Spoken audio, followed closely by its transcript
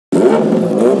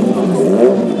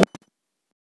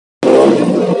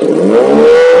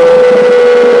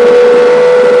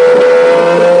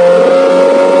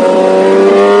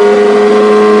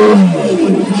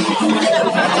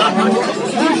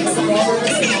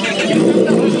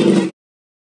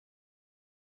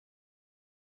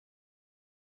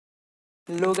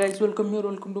Hello guys,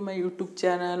 welcome to my YouTube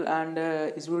channel. And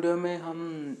इस video में हम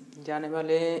जाने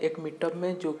वाले हैं एक मीटअप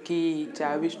में, जो कि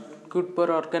चाय बिस्कुट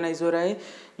पर ऑर्गेनाइज हो रहा है,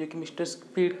 जो कि मिस्टर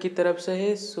स्पीड की तरफ से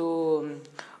है। सो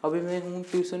अभी मैं हूँ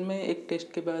ट्यूशन में। एक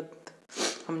टेस्ट के बाद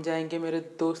हम जाएंगे मेरे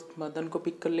दोस्त मदन को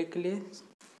पिक करने के लिए,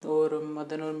 और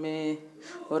मदन और मैं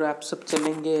और आप सब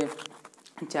चलेंगे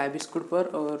चाय बिस्कुट पर।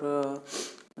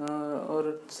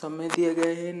 और समय दिया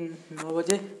गया है 9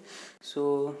 बजे। सो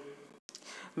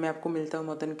मैं आपको मिलता हूँ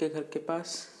मदन के घर के पास।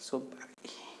 So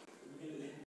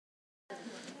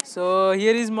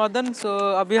here is Madan. सो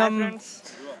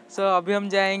अभी हम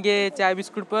जाएंगे चाय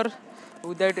बिस्कुट पर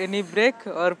विदाउट एनी ब्रेक,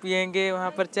 और पियेंगे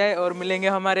वहाँ पर चाय और मिलेंगे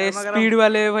हमारे स्पीड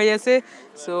वाले भैया से।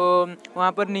 सो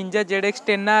वहाँ पर निंजा ZX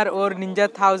 10R और निंजा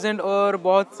 1000 और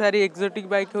बहुत सारी एग्जोटिक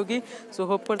बाइक होगी। सो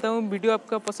होप करता हूँ वीडियो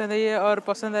आपका पसंद आई है, और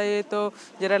पसंद आई है तो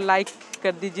ज़रा लाइक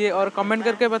कर दीजिए और कमेंट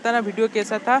करके बताना वीडियो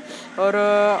कैसा था।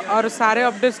 और सारे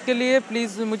अपडेट्स के लिए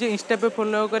प्लीज़ मुझे इंस्टा पे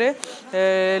फॉलो करें,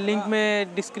 लिंक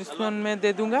मैं डिस्क्रिप्शन में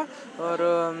दे दूँगा। और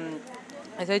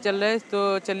ऐसा ही चल रहा है,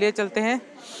 तो चलिए चलते हैं।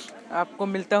 आपको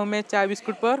मिलता हूँ मैं चाय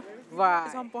बिस्कुट पर।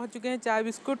 वाह, हम पहुँच चुके हैं चाय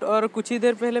बिस्कुट, और कुछ ही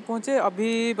देर पहले पहुँचे।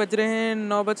 अभी बज रहे हैं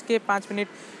 9:05।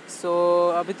 सो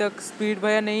अभी तक स्पीड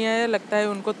भैया नहीं आया, लगता है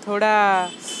उनको थोड़ा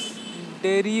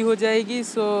देरी हो जाएगी।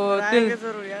 सो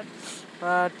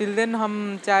टिल देन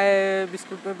हम चाय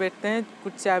बिस्कुट पे बैठते हैं,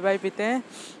 कुछ चाय वाय पीते हैं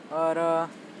और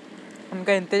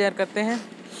उनका इंतज़ार करते हैं।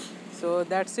 So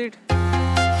that's it.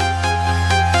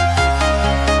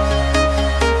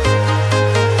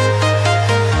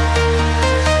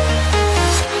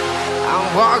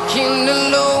 Walking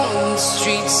alone, the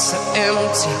streets are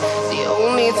empty. The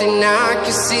only thing I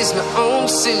can see is my own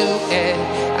silhouette.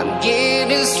 I'm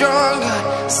getting stronger,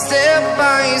 step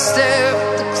by step.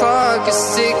 The clock is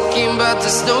ticking, but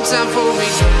there's no time for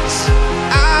regrets.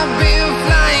 I've been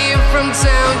flying from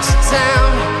town to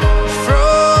town,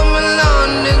 from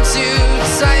London to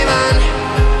Taiwan.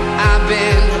 I've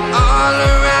been all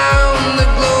around the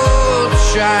globe,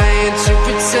 trying to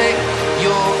protect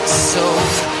your soul.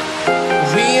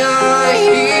 We are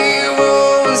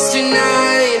heroes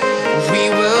tonight. We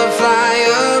will fly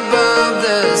above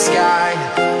the sky.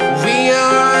 We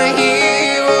are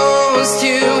heroes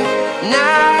tonight.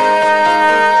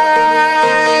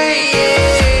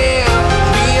 Yeah.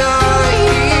 We are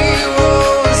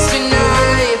heroes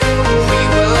tonight. We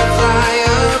will fly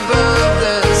above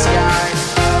the sky.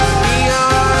 We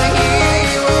are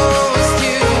heroes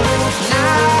tonight.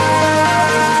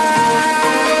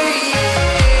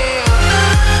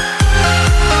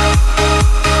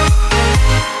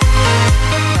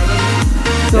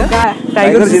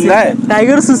 Tiger जिंदा है।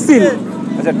 Tiger सुशील।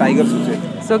 अच्छा, tiger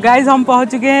सुशील। So guys, हम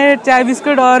पहुंच चुके हैं चाय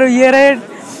biscuit, और ये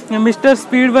रहे मिस्टर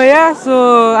स्पीड भैया। सो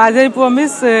आज ही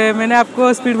प्रॉमिस, मैंने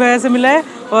आपको स्पीड भैया से मिला है,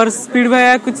 और स्पीड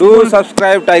भैया कुछ do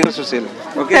subscribe tiger Sushil.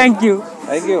 Okay, thank you.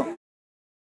 Thank you.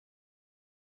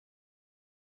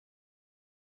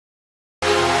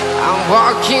 I'm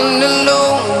walking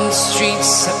alone, the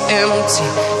streets are empty.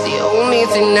 The only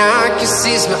thing I can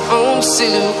see is my own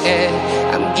silhouette.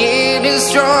 I'm getting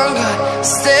stronger,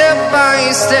 step by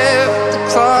step. The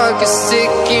clock is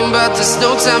ticking, but there's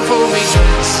no time for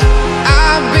regrets.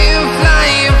 I've been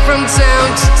flying from town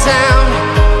to town,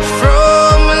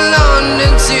 from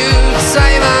London to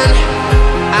Taiwan.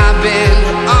 I've been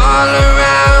all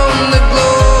around the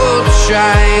globe,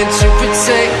 trying to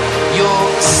protect your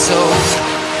soul.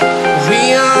 We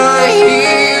are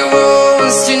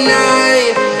heroes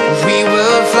tonight. We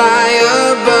will fly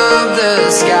above the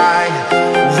sky.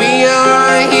 We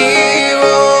are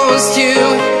heroes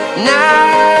tonight.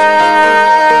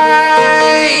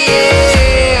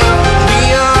 Yeah. We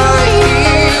are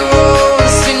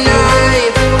heroes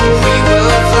tonight. We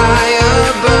will fly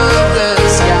above the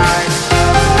sky.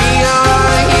 We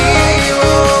are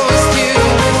heroes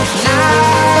tonight.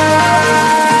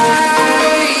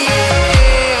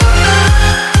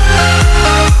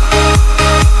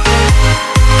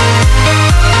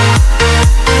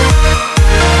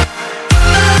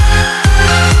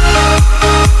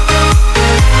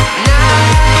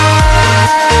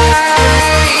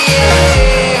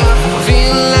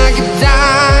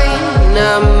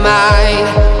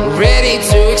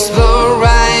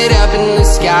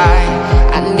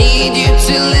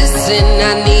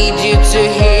 I need you to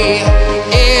hear,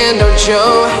 and don't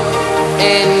show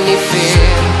any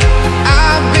fear.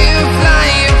 I've been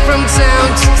flying from town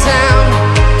to town,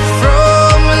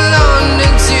 from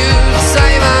London to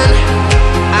Taiwan.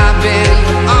 I've been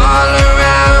all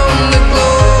around the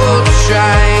globe,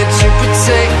 trying to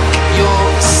protect your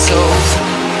soul.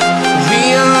 We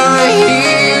are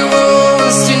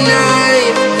heroes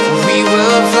tonight. We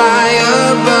will fly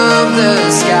above the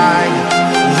sky.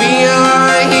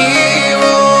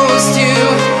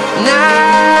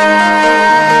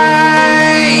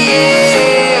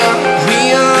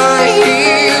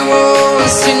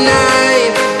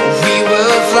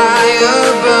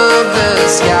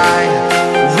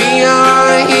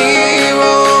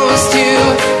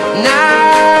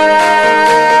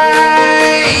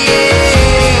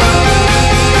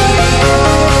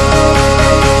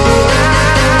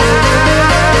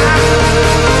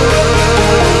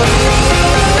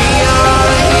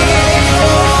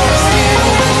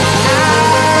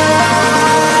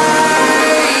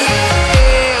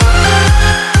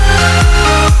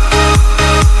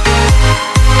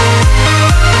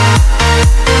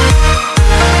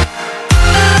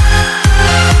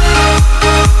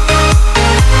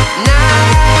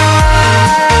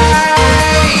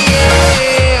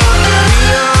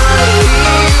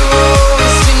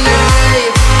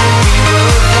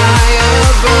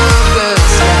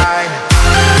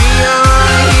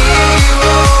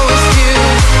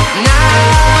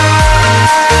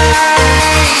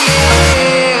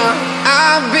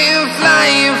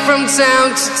 from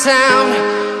town to town,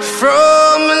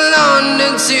 from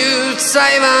London to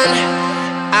Taiwan.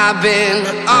 I've been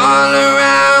all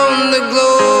around the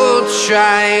globe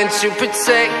trying to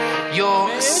protect your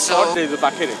soul.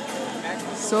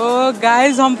 So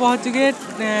guys, हम पहुँच गए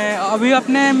अभी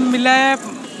अपने मिला है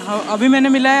अभी मैंने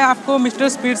मिला है आपको मिस्टर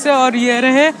स्पीड से और ये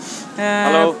रहे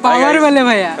पावर वाले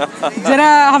भैया जरा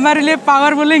हमारे लिए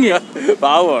पावर बोलेंगे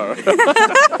पावर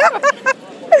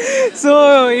सो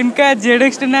इनका जेड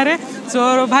एक्सटेनर है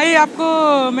सो भाई आपको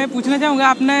मैं पूछना चाहूँगा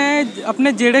आपने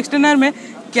अपने जेड एक्सटेनर में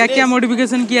क्या क्या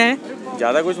मॉडिफिकेशन किया है?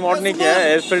 ज़्यादा कुछ मॉड नहीं किया है,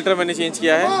 एयर फिल्टर मैंने चेंज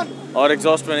किया है और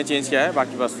एग्जॉस्ट मैंने चेंज किया है,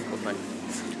 बाकी बस उतना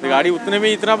ही। तो गाड़ी उतने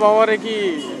में इतना पावर है कि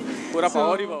पूरा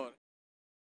पावर ही पावर।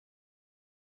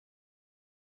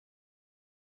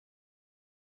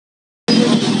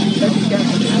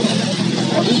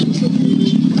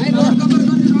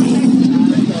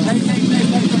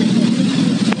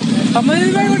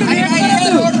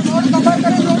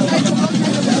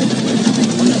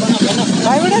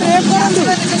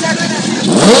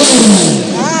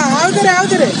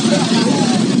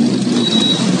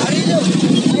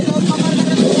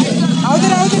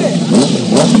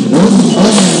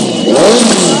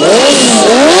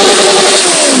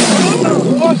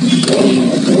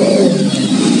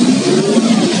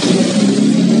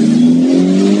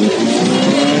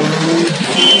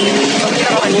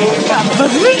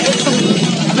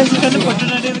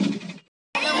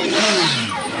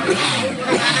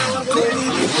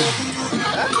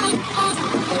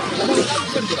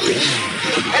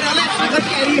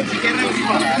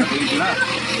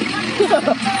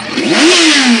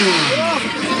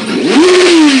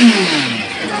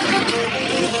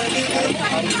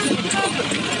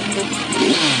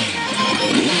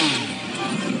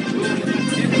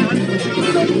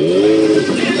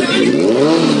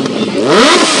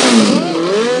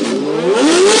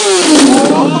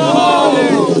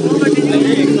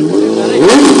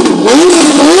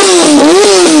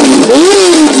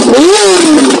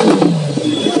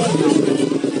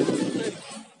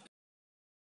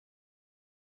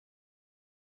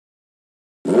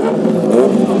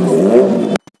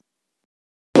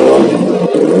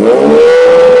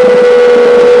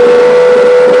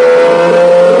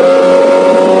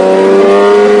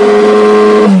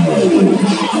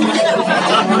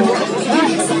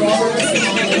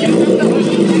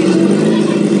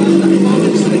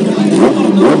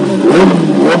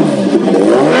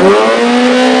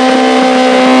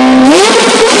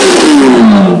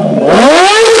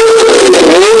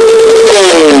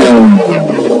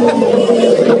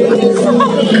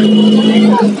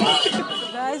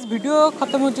 वीडियो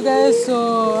ख़त्म हो चुका है। सो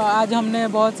आज हमने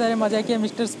बहुत सारे मज़ा किया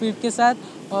मिस्टर स्पीड के साथ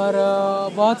और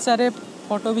बहुत सारे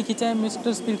फ़ोटो भी खिंचाए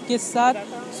मिस्टर स्पीड के साथ।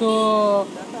 सो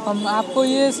हम आपको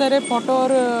ये सारे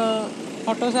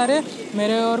फ़ोटो सारे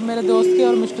मेरे और मेरे दोस्त के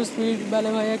और मिस्टर स्पीड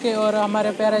वाले भैया के और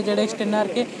हमारे प्यारे जेड एक्सटेनर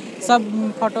के सब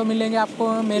फ़ोटो मिलेंगे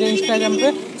आपको मेरे इंस्टाग्राम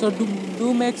पे। So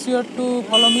do make sure to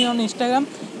follow me on Instagram.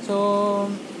 सो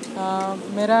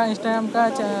मेरा इंस्टाग्राम का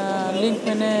लिंक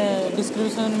मैंने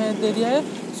डिस्क्रिप्शन में दे दिया है।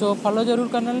 सो फॉलो ज़रूर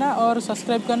करना और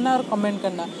सब्सक्राइब करना और कमेंट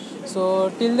करना। So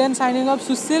till then signing off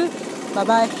सुशील, बाय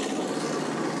बाय।